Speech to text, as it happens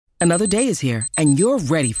Another day is here, and you're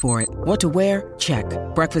ready for it. What to wear? Check.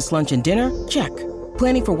 Breakfast, lunch, and dinner? Check.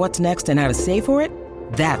 Planning for what's next and how to save for it?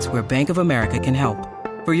 That's where Bank of America can help.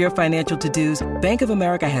 For your financial to-dos, Bank of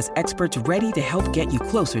America has experts ready to help get you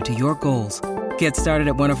closer to your goals. Get started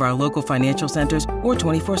at one of our local financial centers or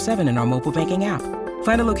 24/7 in our mobile banking app.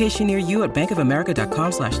 Find a location near you at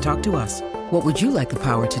bankofamerica.com/talktous. What would you like the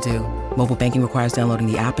power to do? Mobile banking requires downloading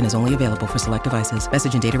the app and is only available for select devices.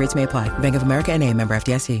 Message and data rates may apply. Bank of America N.A., member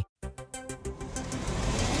FDIC.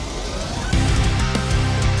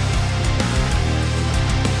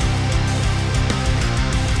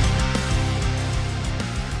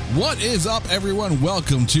 What is up, everyone?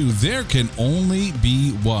 Welcome to There Can Only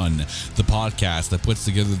Be One, the podcast that puts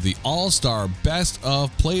together the all-star best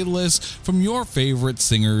of playlists from your favorite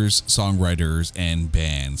singers, songwriters, and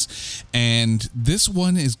bands. And this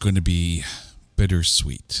one is going to be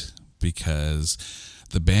bittersweet because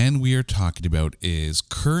the band we are talking about is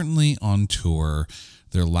currently on tour,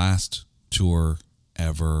 their last tour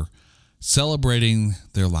ever, celebrating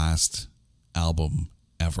their last album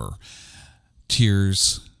ever.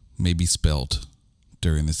 Tears may be spilled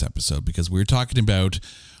during this episode because we're talking about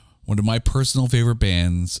one of my personal favorite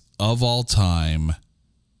bands of all time,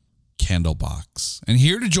 Candlebox. And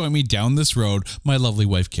here to join me down this road, my lovely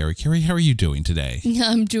wife, Carrie. Carrie, how are you doing today?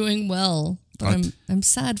 I'm doing well, but I'm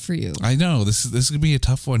sad for you. I know, this is going to be a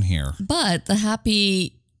tough one here. But the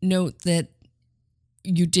happy note that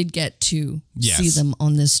you did get to see them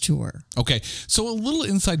on this tour. Okay, so a little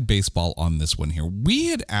inside baseball on this one here. We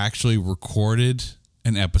had actually recorded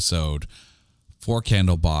an episode for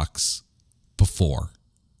Candlebox before,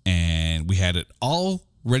 and we had it all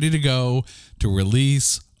ready to go to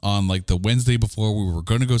release on like the Wednesday before we were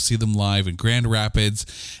going to go see them live in Grand Rapids.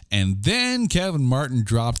 And then Kevin Martin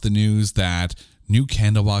dropped the news that new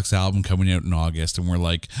Candlebox album coming out in August, and we're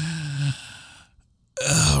like,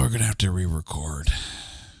 we're going to have to re-record.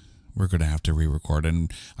 We're going to have to re-record.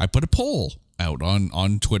 And I put a poll out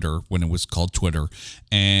on Twitter when it was called Twitter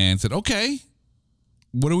and said, okay,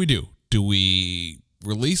 what do? Do we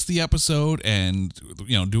release the episode and,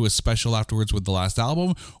 do a special afterwards with the last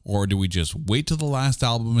album? Or do we just wait till the last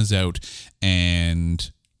album is out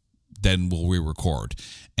and then we'll re-record?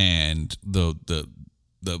 And the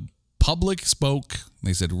public spoke.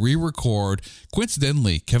 They said re-record.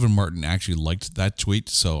 Coincidentally, Kevin Martin actually liked that tweet,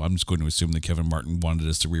 so I'm just going to assume that Kevin Martin wanted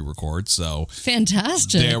us to re-record. So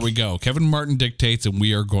fantastic. There we go. Kevin Martin dictates, and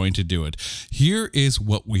we are going to do it. Here is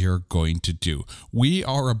what we are going to do. We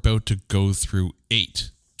are about to go through 8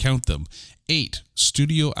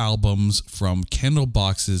 studio albums from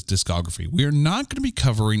Candlebox's discography. We are not going to be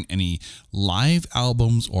covering any live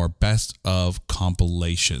albums or best of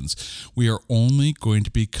compilations. We are only going to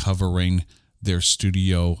be covering their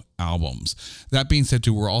studio albums. That being said,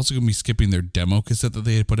 too, we're also going to be skipping their demo cassette that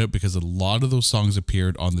they had put out because a lot of those songs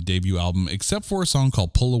appeared on the debut album, except for a song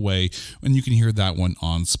called Pull Away, and you can hear that one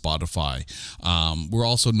on Spotify. We're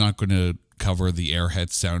also not going to cover the Airhead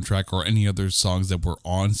soundtrack or any other songs that were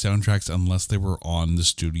on soundtracks unless they were on the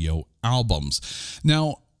studio albums.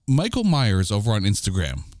 Now, Michael Myers over on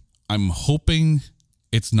Instagram, I'm hoping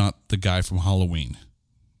it's not the guy from Halloween,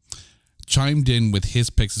 chimed in with his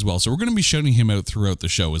picks as well. So we're going to be shouting him out throughout the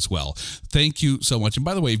show as well. Thank you so much. And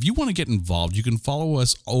by the way, if you want to get involved, you can follow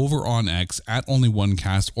us over on X at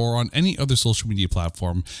OnlyOneCast or on any other social media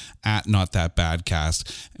platform at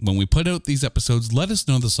NotThatBadCast. When we put out these episodes, let us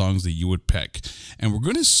know the songs that you would pick. And we're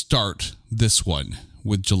going to start this one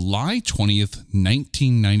with July 20th,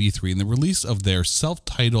 1993, and the release of their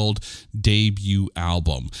self-titled debut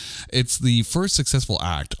album. It's the first successful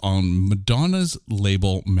act on Madonna's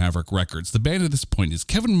label Maverick Records. The band at this point is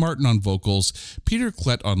Kevin Martin on vocals, Peter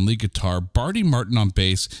Klett on lead guitar, Barty Martin on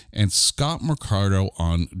bass, and Scott Mercado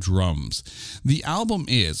on drums. The album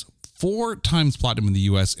is 4 times platinum in the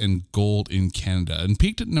US and gold in Canada, and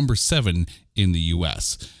peaked at number 7 in the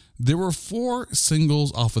US. There were 4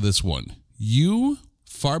 singles off of this one. You,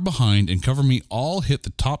 Far Behind, and Cover Me all hit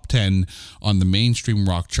the top 10 on the mainstream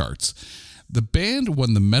rock charts. The band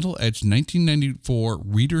won the Metal Edge 1994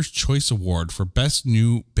 Reader's Choice Award for Best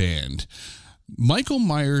New Band. Michael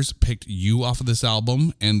Myers picked You off of this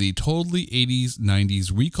album, and the Totally 80s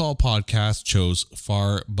 90s Recall podcast chose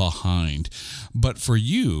Far Behind. But for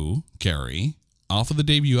you, Carrie, off of the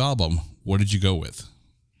debut album, what did you go with?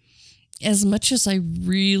 As much as I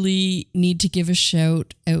really need to give a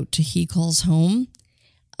shout out to He Calls Home,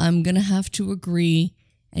 I'm going to have to agree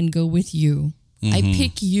and go with You. Mm-hmm. I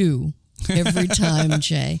pick You every time,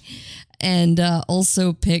 Jay. And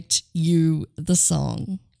also picked You, the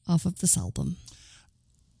song, off of this album.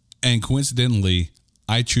 And coincidentally,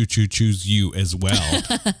 I choose you as well,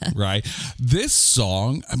 right? This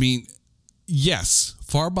song, I mean, yes,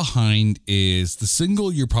 Far Behind is the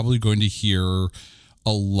single you're probably going to hear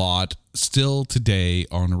a lot still today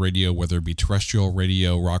on radio, whether it be terrestrial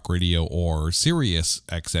radio, rock radio, or Sirius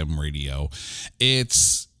XM radio.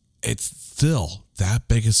 It's still that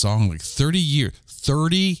big a song, like 30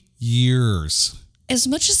 years. As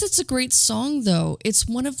much as it's a great song, though, it's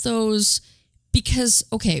one of those, because,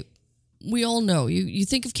 okay, we all know, you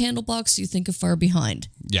think of Candlebox, you think of Far Behind.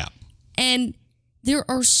 Yeah. And there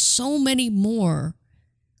are so many more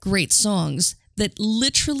great songs that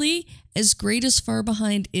literally, as great as Far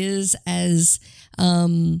Behind is, as,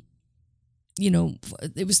 it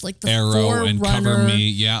was like the Arrow and Cover Me.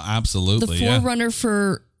 Yeah, absolutely. The forerunner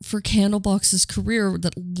for Candlebox's career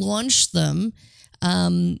that launched them.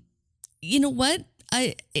 You know what?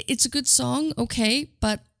 It's a good song, okay,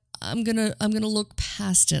 but I'm gonna look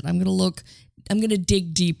past it. I'm gonna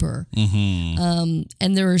dig deeper. Mm-hmm.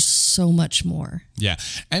 And there is so much more. Yeah.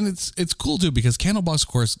 And it's cool too, because Candlebox, of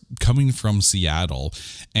course, coming from Seattle,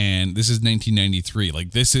 and this is 1993.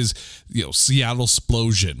 Like, this is, Seattle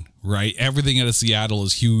explosion, right? Everything out of Seattle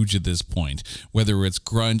is huge at this point, whether it's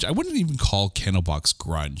grunge. I wouldn't even call Candlebox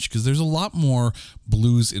grunge, because there's a lot more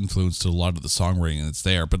blues influence to a lot of the songwriting that's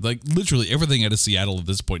there. But like literally everything out of Seattle at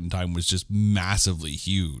this point in time was just massively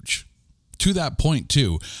huge. To that point,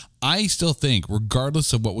 too, I still think,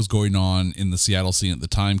 regardless of what was going on in the Seattle scene at the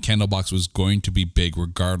time, Candlebox was going to be big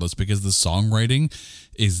regardless, because the songwriting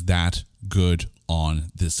is that good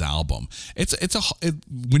on this album.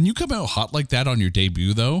 When you come out hot like that on your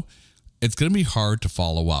debut, though, it's going to be hard to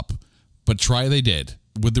follow up. But try they did.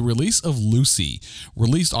 With the release of Lucy,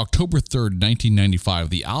 released October 3rd, 1995,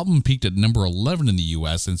 the album peaked at number 11 in the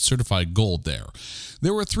US and certified gold there.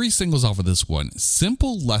 There were 3 singles off of this one.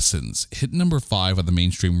 Simple Lessons hit number 5 on the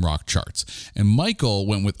mainstream rock charts, and Michael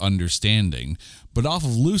went with Understanding. But off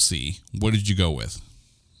of Lucy, what did you go with?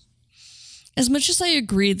 As much as I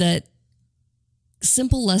agree that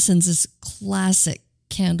Simple Lessons is classic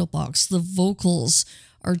Candlebox, the vocals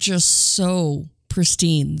are just so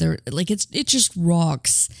pristine. They're like, it just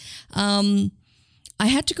rocks. I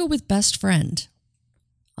had to go with Best Friend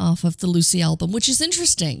off of the Lucy album, which is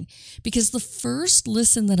interesting because the first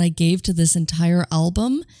listen that I gave to this entire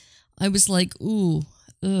album, I was like,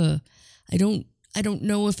 I don't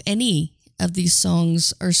know if any of these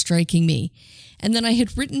songs are striking me. And then I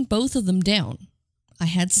had written both of them down. I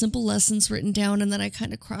had Simple Lessons written down, and then I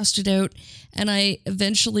kind of crossed it out, and I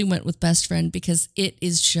eventually went with Best Friend because it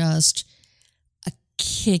is just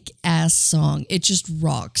kick-ass song. It just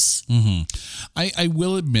rocks. Mm-hmm. I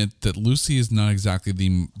will admit that Lucy is not exactly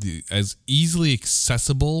the as easily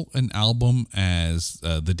accessible an album as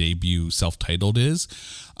the debut self-titled is.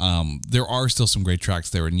 There are still some great tracks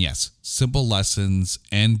there, and yes, Simple Lessons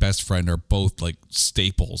and Best Friend are both like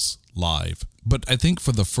staples live. But I think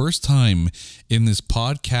for the first time in this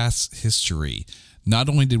podcast's history, not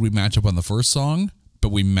only did we match up on the first song, but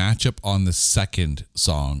we match up on the second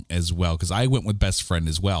song as well, because I went with Best Friend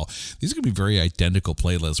as well. These are going to be very identical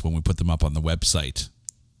playlists when we put them up on the website.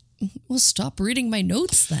 Well, stop reading my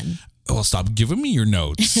notes then. Well, stop giving me your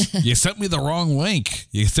notes. You sent me the wrong link.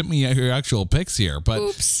 You sent me your actual picks here. But,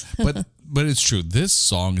 oops. but it's true. This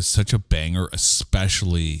song is such a banger,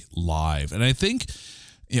 especially live. And I think,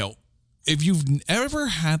 if you've ever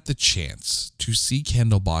had the chance to see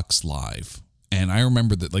Candlebox live, and I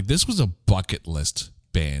remember that, like, this was a bucket list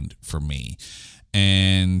band for me.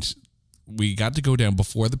 And we got to go down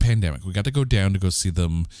before the pandemic. We got to go down to go see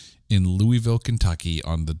them in Louisville, Kentucky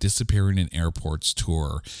on the Disappearing in Airports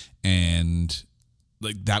tour. And,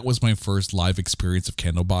 like, that was my first live experience of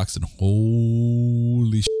Candlebox. And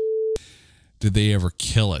holy shit, did they ever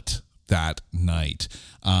kill it that night.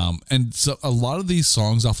 And so a lot of these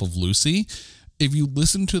songs off of Lucy, if you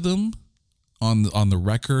listen to them on the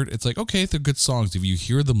record, it's like, okay, they're good songs. If you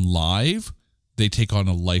hear them live, they take on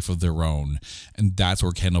a life of their own, and that's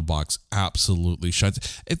where Candlebox absolutely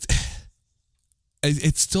shines.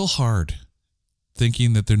 It's still hard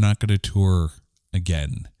thinking that they're not going to tour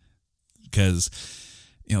again, because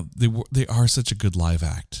they are such a good live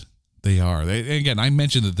act. They are. Again, I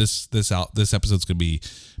mentioned that this episode's going to be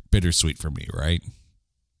bittersweet for me, right?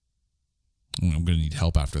 I'm going to need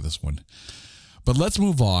help after this one. But let's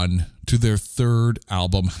move on to their third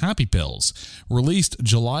album, Happy Pills. Released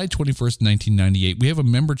July 21st, 1998. We have a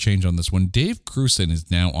member change on this one. Dave Cruson is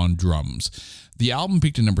now on drums. The album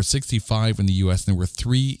peaked at number 65 in the US, and there were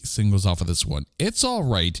 3 singles off of this one. It's All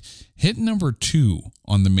Right hit number 2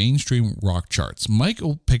 on the mainstream rock charts.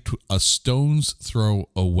 Michael picked A Stone's Throw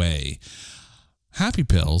Away. Happy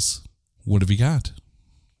Pills, what have you got?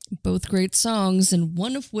 Both great songs, and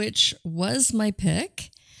one of which was my pick.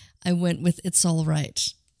 I went with It's All Right,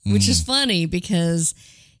 which is funny because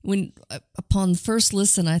when upon first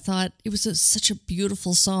listen, I thought it was such a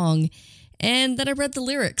beautiful song. And then I read the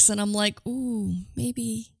lyrics and I'm like, ooh,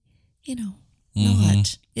 maybe,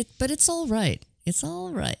 not. But it's all right. It's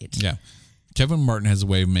all right. Yeah. Kevin Martin has a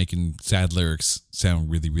way of making sad lyrics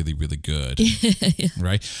sound really, really, really good. Yeah.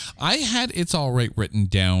 Right? I had It's All Right written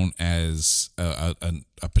down as a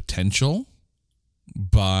potential,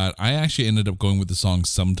 but I actually ended up going with the song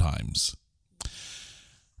Sometimes.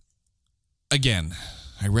 Again,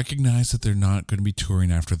 I recognize that they're not going to be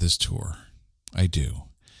touring after this tour. I do.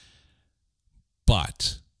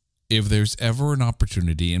 But if there's ever an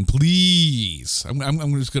opportunity, and please, I'm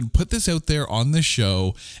just going to put this out there on this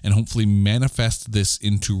show and hopefully manifest this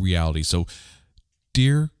into reality. So,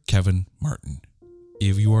 dear Kevin Martin,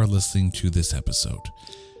 if you are listening to this episode,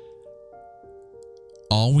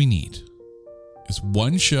 all we need is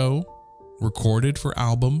one show recorded for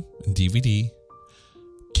album and DVD,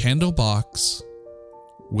 Candlebox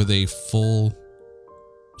with a full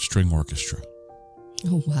string orchestra.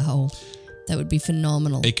 Oh, wow. That would be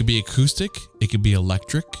phenomenal. It could be acoustic. It could be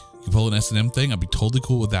electric. You can pull an S&M thing. I'd be totally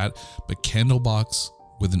cool with that. But Candlebox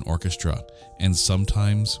with an orchestra, and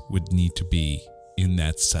Sometimes would need to be in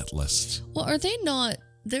that set list. Well, are they not?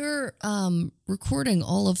 They're recording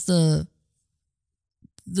all of the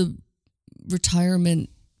retirement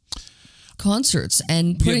concerts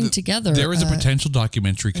and putting together. There is a potential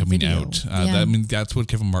documentary coming video. out. That's what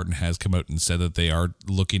Kevin Martin has come out and said, that they are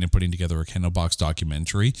looking at putting together a Candlebox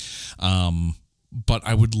documentary. But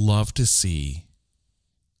I would love to see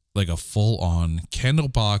like a full-on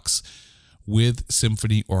Candlebox with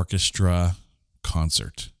symphony orchestra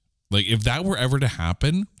concert. Like if that were ever to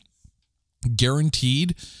happen,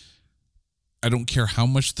 guaranteed, I don't care how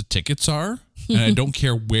much the tickets are, and I don't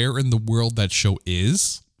care where in the world that show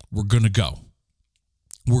is, we're going to go.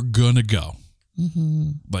 We're going to go. Mm-hmm.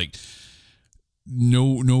 Like,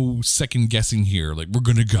 no second guessing here. Like, we're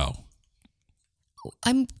going to go.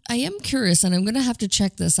 I am curious, and I'm going to have to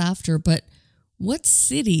check this after, but what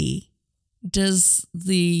city does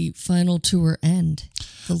the final tour end?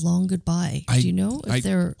 The Long Goodbye. Do you know if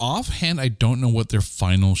they're... Offhand, I don't know what their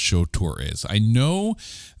final show tour is. I know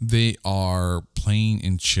they are playing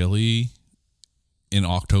in Chile in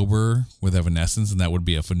October with Evanescence, and that would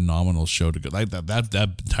be a phenomenal show to go. Like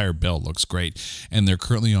that entire bill looks great, and they're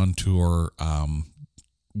currently on tour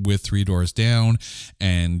with Three Doors Down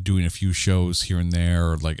and doing a few shows here and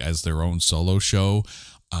there, like as their own solo show.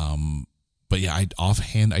 But yeah,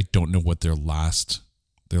 offhand, I don't know what their last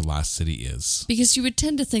city is, because you would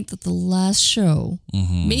tend to think that the last show,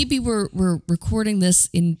 maybe we're recording this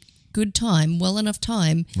in good time, well enough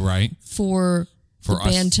time, right, for the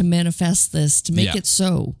band to manifest this, to make it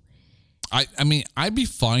so. I mean, I'd be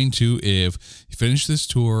fine too if you finish this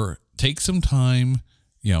tour, take some time,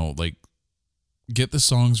 like get the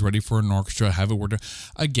songs ready for an orchestra, have it work.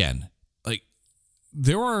 Again, like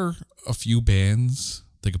there are a few bands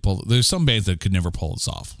that could pull. There's some bands that could never pull this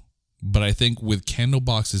off, but I think with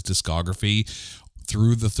Candlebox's discography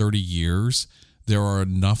through the 30 years, there are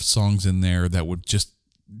enough songs in there that would just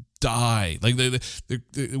die. Like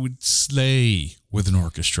they would slay with an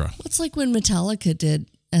orchestra. Well, it's like when Metallica did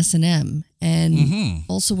S&M, and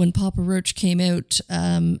also when Papa Roach came out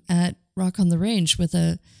at Rock on the Range with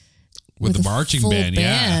a marching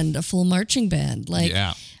band, a full marching band. Like,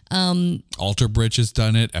 Alter Bridge has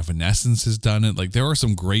done it. Evanescence has done it. Like there are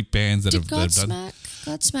some great bands that have done.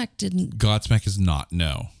 Godsmack didn't. Godsmack is not.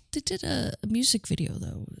 No. They did a music video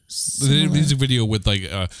though. They did a music video with like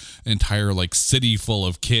an entire like city full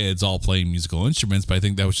of kids all playing musical instruments, but I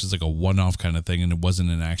think that was just like a one-off kind of thing, and it wasn't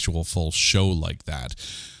an actual full show like that.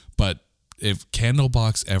 But if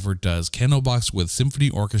Candlebox ever does Candlebox with symphony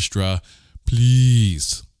orchestra,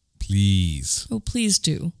 please. Oh, please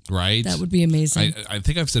do. Right? That would be amazing. I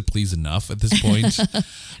think I've said please enough at this point.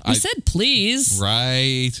 I said please.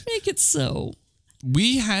 Right. Make it so.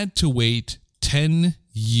 We had to wait 10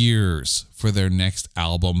 years for their next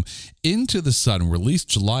album, Into the Sun, released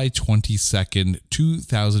July 22nd,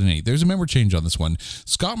 2008. There's a member change on this one.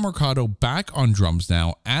 Scott Mercado back on drums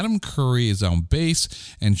now. Adam Curry is on bass,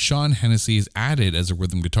 and Sean Hennessy is added as a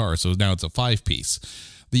rhythm guitar. So now it's a 5-piece.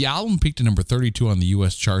 The album peaked at number 32 on the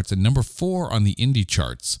US charts and number 4 on the indie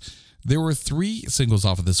charts. There were 3 singles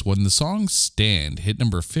off of this one. The song Stand hit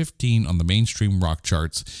number 15 on the mainstream rock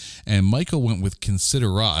charts, and Michael went with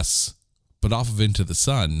Consider Us. But off of Into the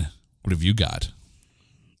Sun, what have you got?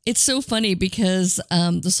 It's so funny because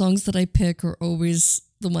the songs that I pick are always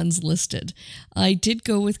the ones listed. I did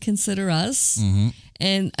go with Consider Us,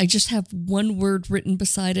 and I just have one word written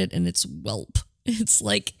beside it, and it's whelp. It's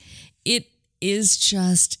like, it is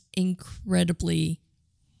just incredibly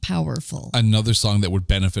powerful. Another song that would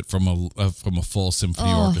benefit from a full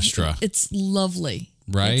symphony orchestra. It's lovely.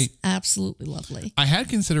 Right? It's absolutely lovely. I had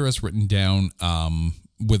Consider Us written down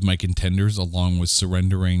with my contenders, along with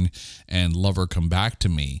Surrendering and Lover Come Back to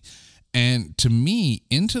Me. And to me,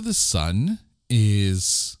 Into the Sun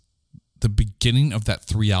is the beginning of that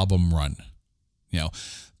 3-album run. You know,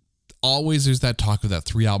 always there's that talk of that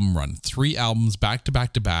 3-album run. 3 albums back to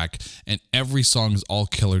back to back, and every song is all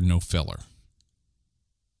killer, no filler.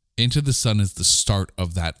 Into the Sun is the start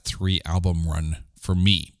of that 3-album run for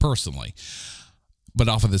me, personally. But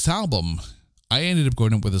off of this album, I ended up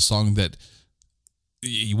going up with a song that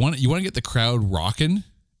you want to get the crowd rocking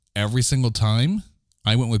every single time.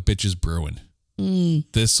 I went with Bitches Brewin'.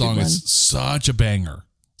 This song is such a banger.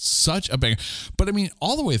 Such a banger. But I mean,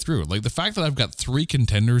 all the way through, like the fact that I've got 3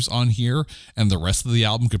 contenders on here and the rest of the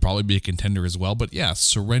album could probably be a contender as well. But yeah,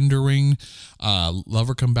 Surrendering,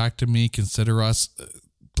 Lover Come Back to Me, Consider Us,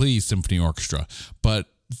 please, Symphony Orchestra. But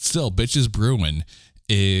still, Bitches Brewin'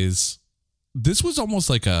 this was almost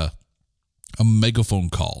like a megaphone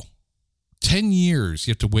call. 10 years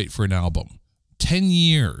you have to wait for an album. 10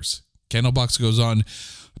 years. Candlebox goes on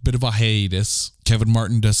a bit of a hiatus. Kevin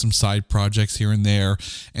Martin does some side projects here and there.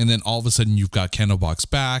 And then all of a sudden you've got Candlebox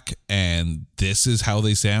back, and this is how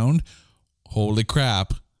they sound. Holy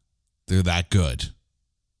crap. They're that good.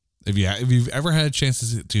 If you've ever had a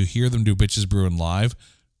chance to hear them do Bitches Brewin' live,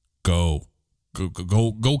 go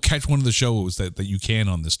catch one of the shows that you can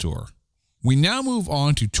on this tour. We now move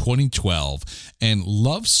on to 2012 and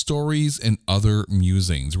Love Stories and Other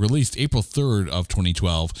Musings. Released April 3rd of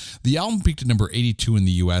 2012, the album peaked at number 82 in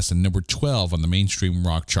the US and number 12 on the mainstream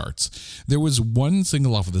rock charts. There was one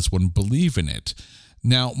single off of this one, Believe in It.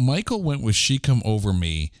 Now, Michael went with She Come Over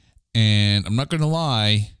Me, and I'm not going to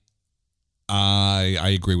lie,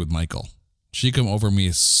 I agree with Michael. She Come Over Me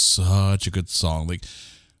is such a good song. Like,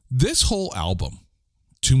 this whole album,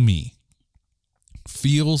 to me,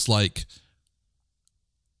 feels like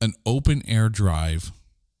an open air drive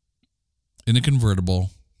in a convertible,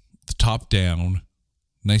 the top down,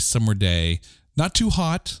 nice summer day, not too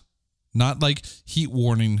hot, not like heat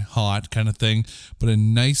warning hot kind of thing, but a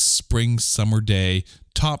nice spring summer day,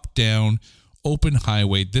 top down, open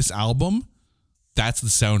highway. This album, that's the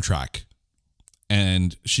soundtrack.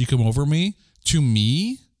 And She Come Over Me, to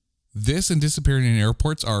me, this and Disappearing in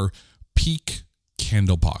Airports are peak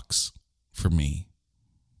Candlebox for me.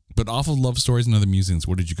 But off of Love Stories and Other Musings,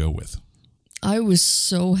 what did you go with? I was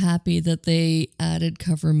so happy that they added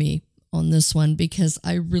Cover Me on this one, because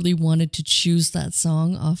I really wanted to choose that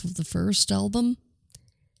song off of the first album.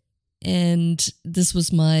 And this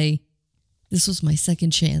was my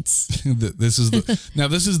second chance. This is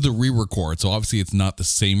the re-record. So obviously it's not the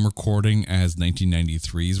same recording as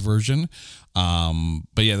 1993's version.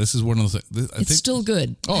 But yeah, this is one of the. It's still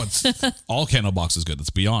good. Oh, it's all Candlebox is good. Let's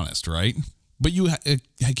be honest, right? But you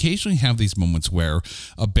occasionally have these moments where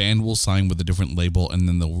a band will sign with a different label and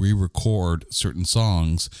then they'll re-record certain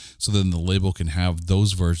songs so then the label can have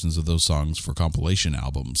those versions of those songs for compilation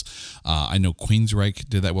albums. I know Queensryche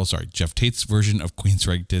did that. Well, sorry, Jeff Tate's version of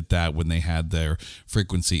Queensryche did that when they had their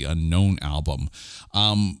Frequency Unknown album.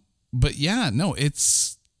 But yeah, no,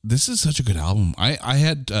 this is such a good album. I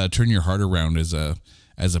had Turn Your Heart Around as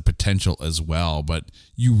a potential as well, but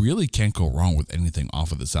you really can't go wrong with anything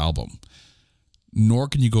off of this album. Nor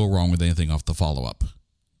can you go wrong with anything off the follow-up.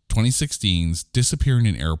 2016's Disappearing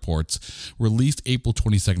in Airports, released April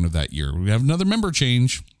 22nd of that year. We have another member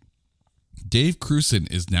change. Dave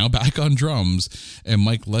Cruson is now back on drums, and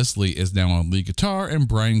Mike Leslie is now on lead guitar, and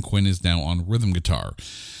Brian Quinn is now on rhythm guitar.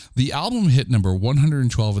 The album hit number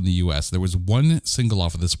 112 in the US. There was one single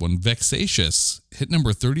off of this one, Vexatious, hit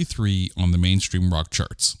number 33 on the mainstream rock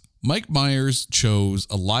charts. Mike Myers chose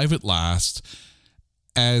Alive at Last,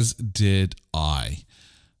 as did I.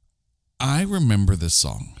 I remember this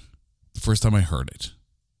song the first time I heard it,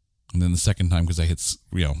 and then the second time because I hit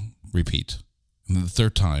repeat, and then the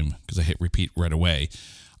third time because I hit repeat right away.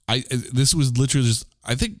 This was literally just,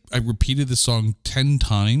 I think I repeated this song 10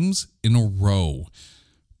 times in a row.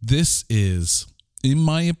 This is, in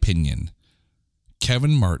my opinion,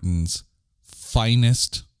 Kevin Martin's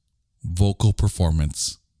finest vocal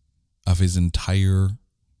performance of his entire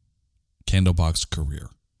Candlebox career.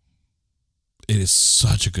 It is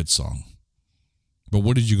such a good song. But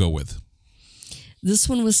what did you go with? This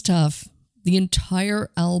one was tough. The entire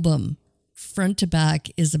album, front to back,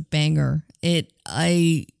 is a banger.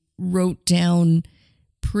 I wrote down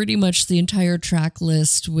pretty much the entire track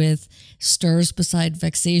list with Stars Beside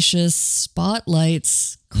Vexatious,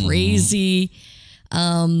 Spotlights, Crazy.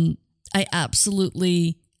 I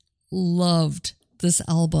absolutely loved this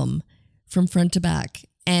album from front to back.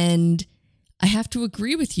 And I have to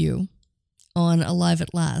agree with you on Alive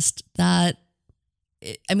at Last that,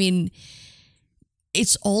 I mean,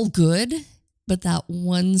 it's all good, but that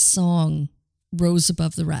one song rose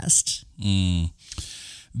above the rest.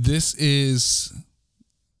 This is,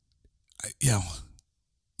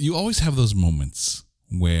 you always have those moments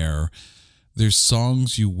where there's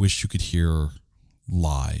songs you wish you could hear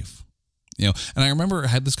live. And I remember I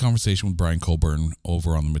had this conversation with Brian Colburn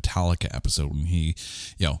over on the Metallica episode when he,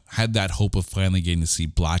 had that hope of finally getting to see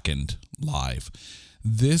Blackened live.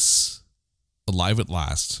 This, Alive at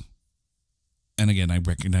Last, and again, I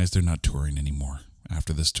recognize they're not touring anymore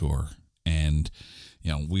after this tour. And,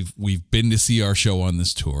 we've been to see our show on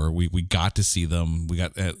this tour. We got to see them. We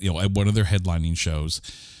got, at one of their headlining shows.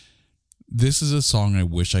 This is a song I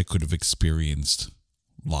wish I could have experienced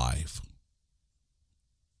live.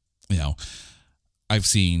 I've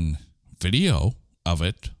seen video of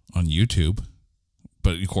it on YouTube,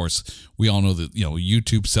 but of course we all know that,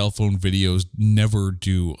 YouTube cell phone videos never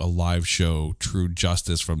do a live show true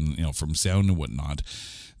justice from sound and whatnot.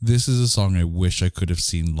 This is a song I wish I could have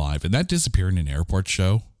seen live. And that Disappearing in Airport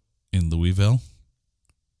show in Louisville,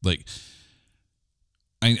 like,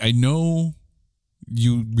 I know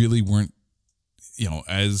you really weren't,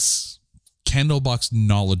 as Candlebox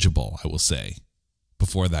knowledgeable, I will say,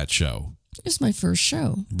 before that show. It was my first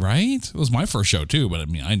show. Right? It was my first show too, but I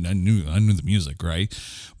mean, I knew the music, right?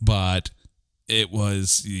 But it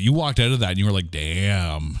was, you walked out of that and you were like,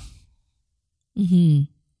 damn.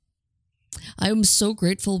 I'm so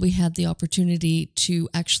grateful we had the opportunity to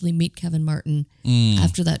actually meet Kevin Martin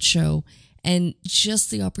after that show, and just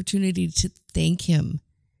the opportunity to thank him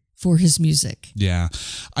for his music. Yeah.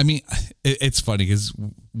 I mean, it's funny because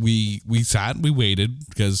we sat and we waited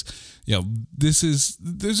because,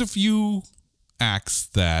 there's a few acts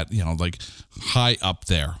that, like high up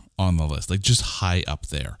there on the list, like just high up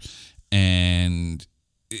there. And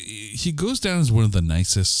he goes down as one of the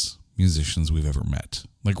nicest musicians we've ever met.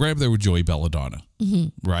 Like right up there with Joey Belladonna.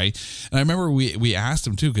 Right. And I remember we asked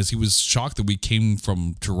him too, because he was shocked that we came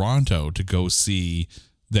from Toronto to go see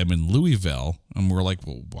them in Louisville. And we're like,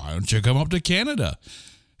 well, why don't you come up to Canada?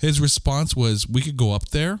 His response was, we could go up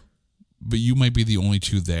there, but you might be the only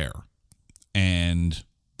two there. And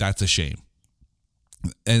that's a shame.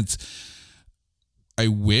 And I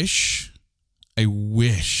wish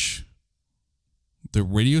the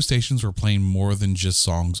radio stations were playing more than just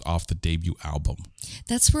songs off the debut album.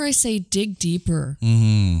 That's where I say dig deeper.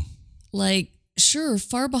 Like, sure,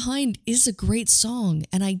 Far Behind is a great song,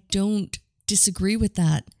 and I don't disagree with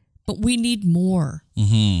that, but we need more,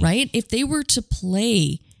 right? If they were to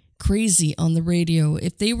play Crazy on the radio,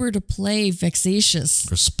 if they were to play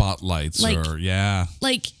Vexatious, or Spotlights, like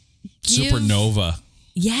Supernova.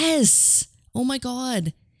 Yes. Oh my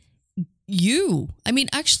God. I mean,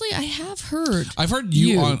 actually, I've heard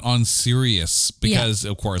you on Sirius because,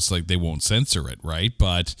 of course, like they won't censor it, right?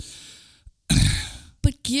 But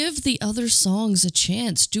give the other songs a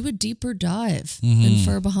chance. Do a deeper dive than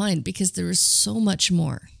Far Behind, because there is so much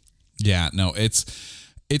more. Yeah, no, it's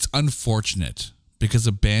unfortunate because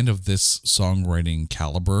a band of this songwriting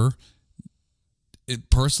caliber,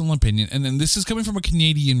 personal opinion, and then this is coming from a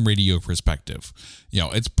Canadian radio perspective.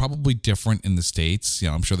 It's probably different in the States.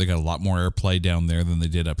 I'm sure they got a lot more airplay down there than they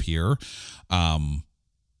did up here.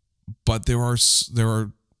 But there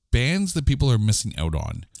are bands that people are missing out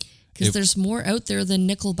on. Because there's more out there than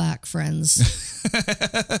Nickelback, friends.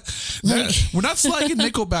 We're not slagging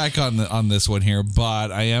Nickelback on this one here,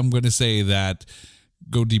 but I am going to say that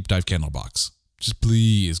go deep dive Candlebox. Just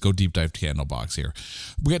please go deep dive Candlebox here.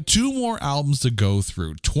 We got 2 more albums to go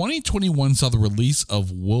through. 2021 saw the release of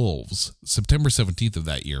Wolves, September 17th of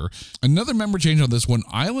that year. Another member change on this one.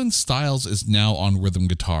 Island Styles is now on rhythm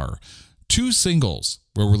guitar. 2 singles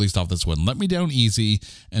were released off this one, Let Me Down Easy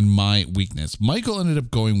and My Weakness. Michael ended up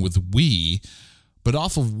going with We, but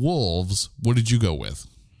off of Wolves, what did you go with?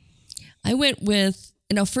 I went with,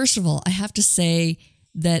 first of all, I have to say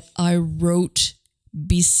that I wrote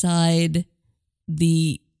beside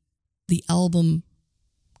the album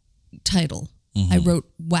title. I wrote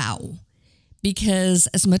wow, because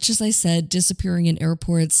as much as I said Disappearing in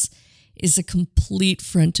Airports is a complete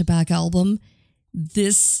front to back album,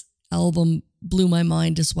 this album blew my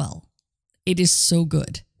mind as well. It is so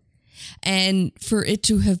good. And for it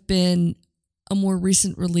to have been a more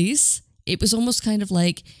recent release, it was almost kind of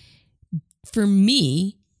like, for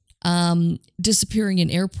me, Disappearing in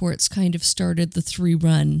Airports kind of started the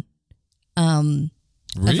 3-run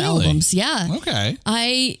Really? of albums. Yeah. Okay.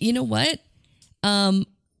 You know what? I'm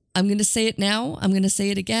going to say it now. I'm going to say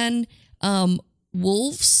it again.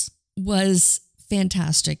 Wolves was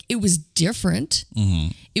fantastic. It was different.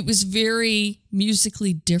 Mm-hmm. It was very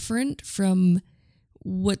musically different from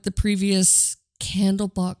what the previous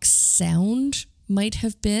Candlebox sound might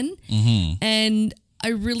have been. Mm-hmm. And I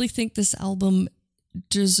really think this album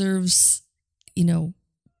deserves,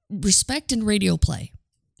 respect and radio play,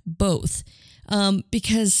 both.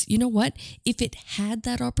 Because you know what? If it had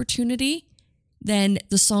that opportunity, then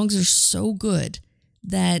the songs are so good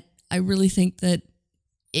that I really think that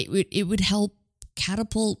it would help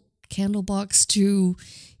catapult Candlebox to,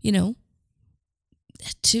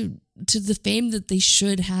 to the fame that they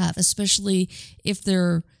should have, especially if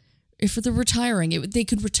they're retiring. They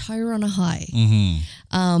could retire on a high,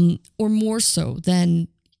 or more so than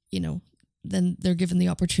they're given the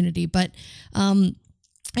opportunity. But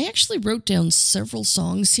I actually wrote down several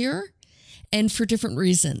songs here, and for different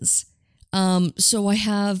reasons. So I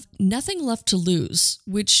have Nothing Left to Lose,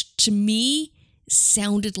 which to me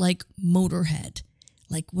sounded like Motorhead.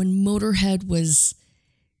 Like when Motorhead was,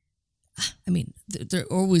 they're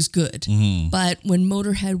always good, but when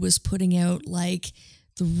Motorhead was putting out like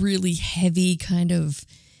the really heavy kind of,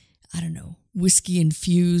 whiskey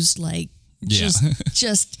infused, like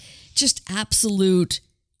just absolute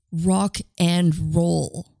rock and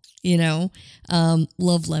roll,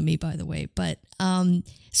 love Lemmy, by the way. But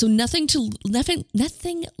so nothing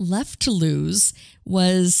left to lose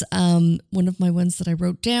was one of my ones that I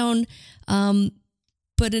wrote down.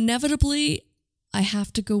 But inevitably I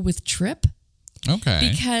have to go with Trip.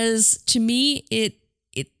 Okay. Because to me it's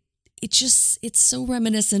so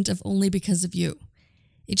reminiscent of Only Because of You.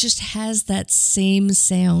 It just has that same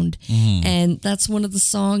sound. And that's one of the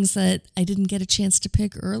songs that I didn't get a chance to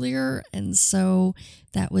pick earlier. And so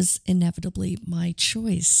that was inevitably my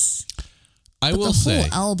choice. But the whole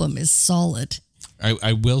album is solid.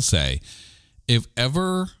 I will say, if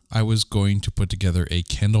ever I was going to put together a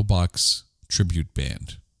Candlebox tribute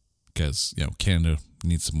band, because, Canada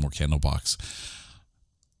needs some more Candlebox,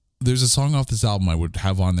 there's a song off this album I would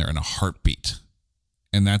have on there in a heartbeat,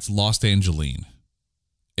 and that's Lost Angeline.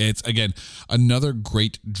 It's, again, another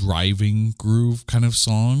great driving groove kind of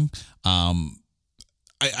song.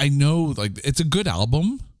 I know, like, it's a good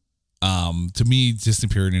album. To me,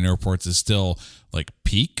 Disappearing in Airports is still, like,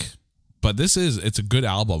 peak, but it's a good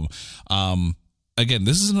album. Again,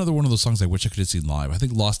 this is another one of those songs I wish I could have seen live. I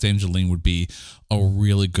think Lost Angeline would be a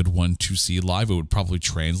really good one to see live. It would probably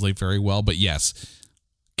translate very well, but yes,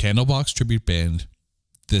 Candlebox tribute band,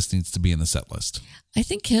 this needs to be in the set list. I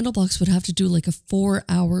think Candlebox would have to do like a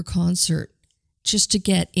 4-hour concert just to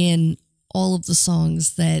get in all of the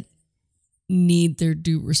songs that need their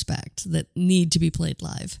due respect, that need to be played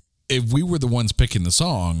live. If we were the ones picking the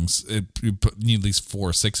songs, you need at least 4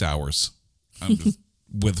 or 6 hours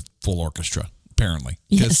with full orchestra, apparently.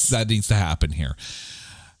 Because that needs to happen here.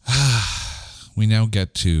 We now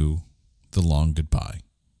get to The Long Goodbye,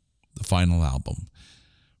 the final album.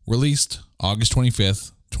 Released August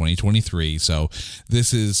 25th, 2023. So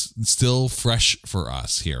this is still fresh for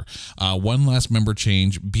us here. One last member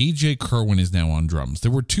change. BJ Kerwin is now on drums.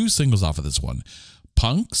 There were 2 singles off of this one.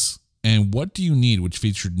 Punks and What Do You Need, which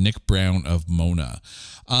featured Nick Brown of Mona.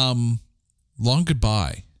 Long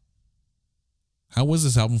Goodbye. How was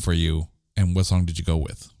this album for you, and what song did you go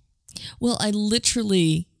with? Well, I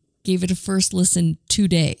literally gave it a first listen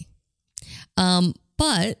today.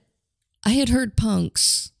 But I had heard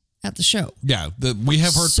Punks at the show. Yeah, we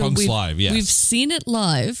have heard Punks live, yes. We've seen it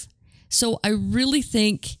live, so I really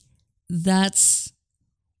think that's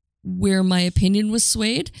where my opinion was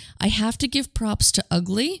swayed. I have to give props to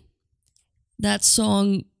Ugly. That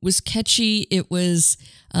song was catchy. It was,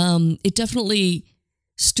 it definitely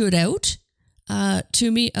stood out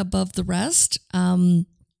to me above the rest. The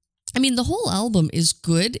whole album is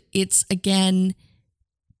good. It's, again,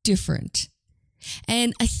 different.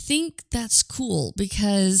 And I think that's cool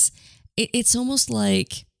because it's almost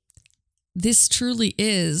like this truly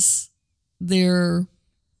is their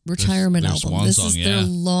retirement their album. This is their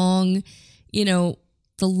long, the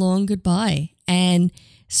long goodbye. And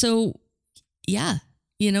so,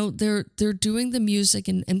 they're doing the music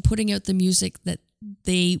and putting out the music that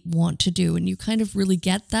they want to do. And you kind of really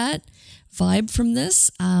get that vibe from this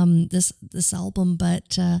album.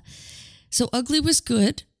 But so Ugly was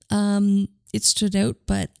good. It stood out,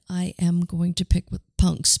 but I am going to pick with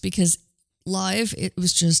Punks because live it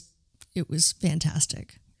was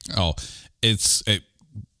fantastic. Oh,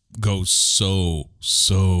 goes so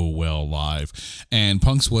well live. And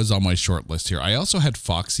Punks was on my short list here. I also had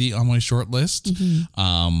Foxy on my short list.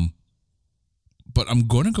 But I'm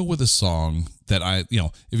going to go with a song that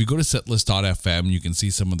if you go to setlist.fm, you can see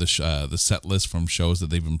some of the set list from shows that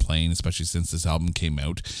they've been playing, especially since this album came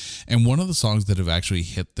out. And one of the songs that have actually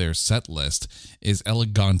hit their set list is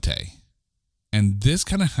Elegante. And this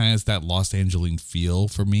kind of has that Los Angeles feel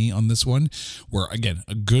for me on this one, where, again,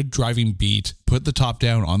 a good driving beat, put the top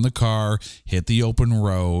down on the car, hit the open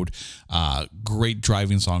road, great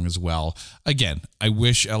driving song as well. Again, I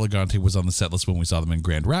wish Elegante was on the set list when we saw them in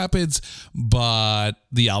Grand Rapids, but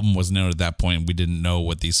the album wasn't out at that point. We didn't know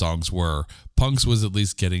what these songs were. Punks was at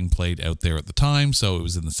least getting played out there at the time, so it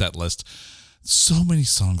was in the set list. So many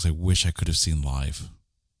songs I wish I could have seen live.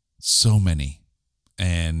 So many.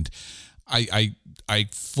 And I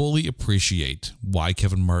fully appreciate why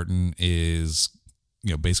Kevin Martin is,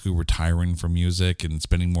 basically retiring from music and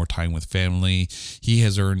spending more time with family. He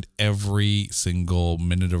has earned every single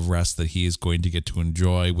minute of rest that he is going to get to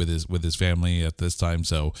enjoy with his family at this time.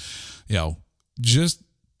 So, just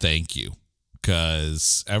thank you,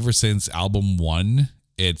 because ever since album 1,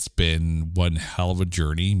 it's been one hell of a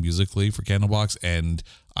journey musically for Candlebox, and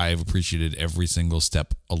I have appreciated every single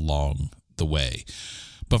step along the way.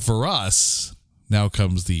 But for us, now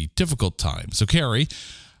comes the difficult time. So, Carrie,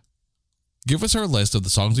 give us our list of the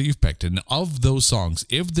songs that you've picked. And of those songs,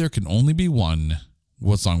 if there can only be one,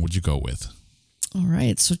 what song would you go with? All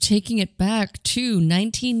right. So, taking it back to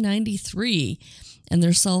 1993 and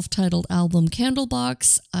their self-titled album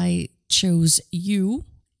Candlebox, I chose You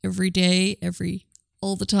every day,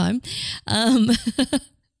 all the time. And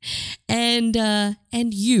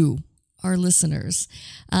you, our listeners.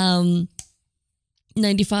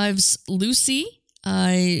 95's Lucy,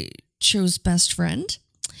 I chose Best Friend.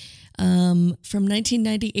 From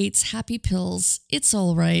 1998's Happy Pills, It's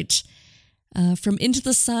All Right. From Into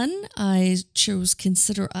the Sun, I chose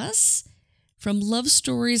Consider Us. From Love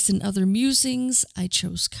Stories and Other Musings, I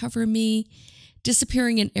chose Cover Me.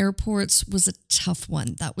 Disappearing in Airports was a tough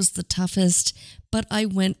one. That was the toughest, but I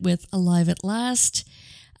went with Alive at Last.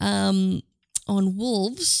 On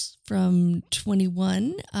Wolves from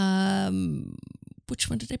 21, which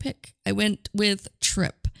one did I pick? I went with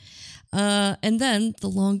Trip. And then The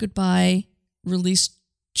Long Goodbye, released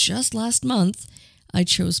just last month, I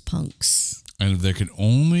chose Punks. And if there could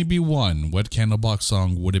only be one, what Candlebox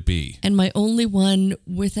song would it be? And my only one,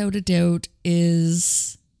 without a doubt,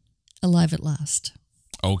 is Alive at Last.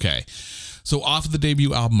 Okay. So off of the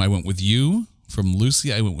debut album, I went with You. From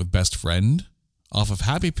Lucy, I went with Best Friend. Off of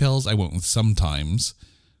Happy Pills, I went with Sometimes.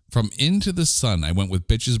 From Into the Sun, I went with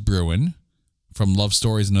Bitches Brewin'. From Love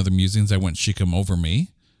Stories and Other Musings, I went She Come Over Me.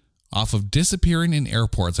 Off of Disappearing in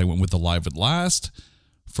Airports, I went with Alive at Last.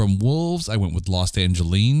 From Wolves, I went with Lost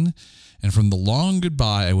Angeline. And from The Long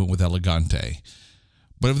Goodbye, I went with Elegante.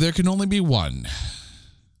 But if there can only be one...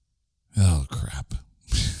 Oh, crap.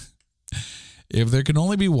 If there can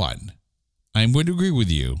only be one, I'm going to agree with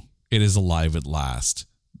you. It is Alive at Last.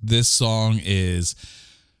 This song is,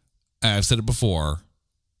 I've said it before,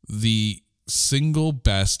 the single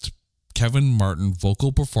best Kevin Martin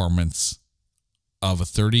vocal performance of a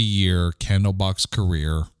 30-year Candlebox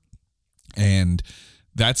career. And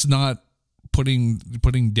that's not putting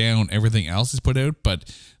down everything else he's put out,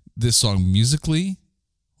 but this song musically,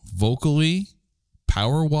 vocally,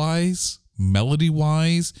 power-wise,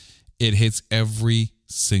 melody-wise, it hits every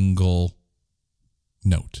single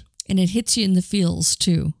note. And it hits you in the feels,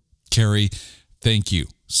 too. Carrie, thank you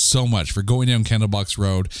so much for going down Candlebox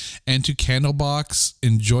Road. And to Candlebox,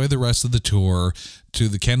 enjoy the rest of the tour. To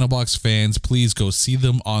the Candlebox fans, please go see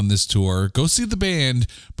them on this tour. Go see the band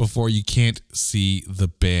before you can't see the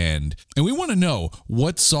band. And we want to know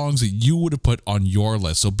what songs that you would have put on your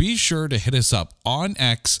list. So be sure to hit us up on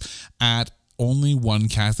X at Only One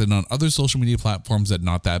Cast and on other social media platforms at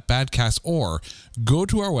Not That Badcast, or go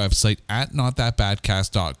to our website at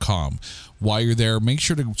notthatbadcast.com. While you're there, make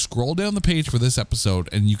sure to scroll down the page for this episode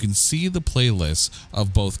and you can see the playlist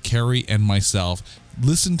of both Carrie and myself.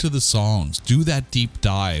 Listen to the songs, do that deep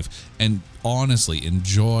dive, and honestly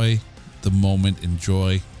enjoy the moment,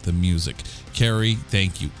 enjoy the music. Carrie,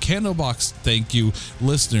 thank you. Candlebox, thank you.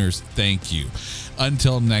 Listeners, thank you.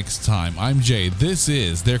 Until next time, I'm Jay. This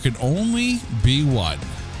is There Can Only Be One.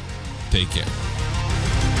 Take care.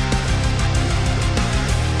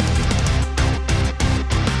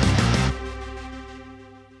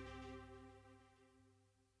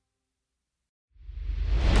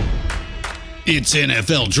 It's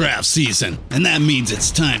NFL draft season, and that means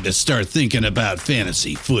it's time to start thinking about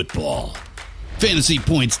fantasy football.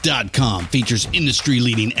 FantasyPoints.com features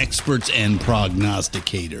industry-leading experts and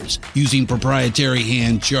prognosticators using proprietary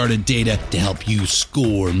hand-charted data to help you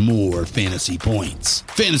score more fantasy points.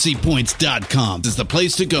 FantasyPoints.com is the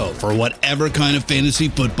place to go for whatever kind of fantasy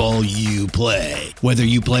football you play. Whether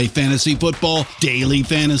you play fantasy football, daily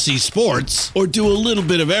fantasy sports, or do a little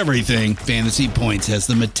bit of everything, Fantasy Points has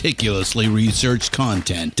the meticulously researched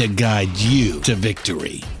content to guide you to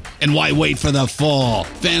victory. And why wait for the fall?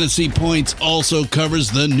 Fantasy Points also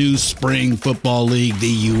covers the new spring football league,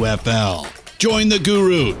 the UFL. Join the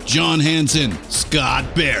guru, John Hansen,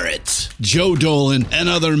 Scott Barrett, Joe Dolan, and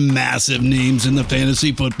other massive names in the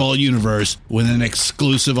fantasy football universe with an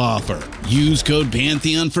exclusive offer. Use code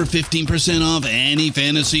Pantheon for 15% off any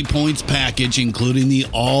Fantasy Points package, including the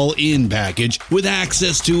all-in package, with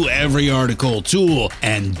access to every article, tool,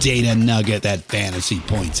 and data nugget that Fantasy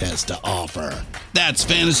Points has to offer. That's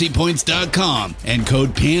FantasyPoints.com and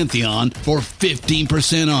code Pantheon for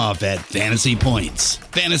 15% off at Fantasy Points.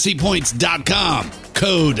 FantasyPoints.com,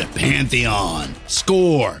 code Pantheon.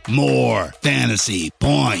 Score more fantasy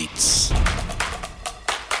points.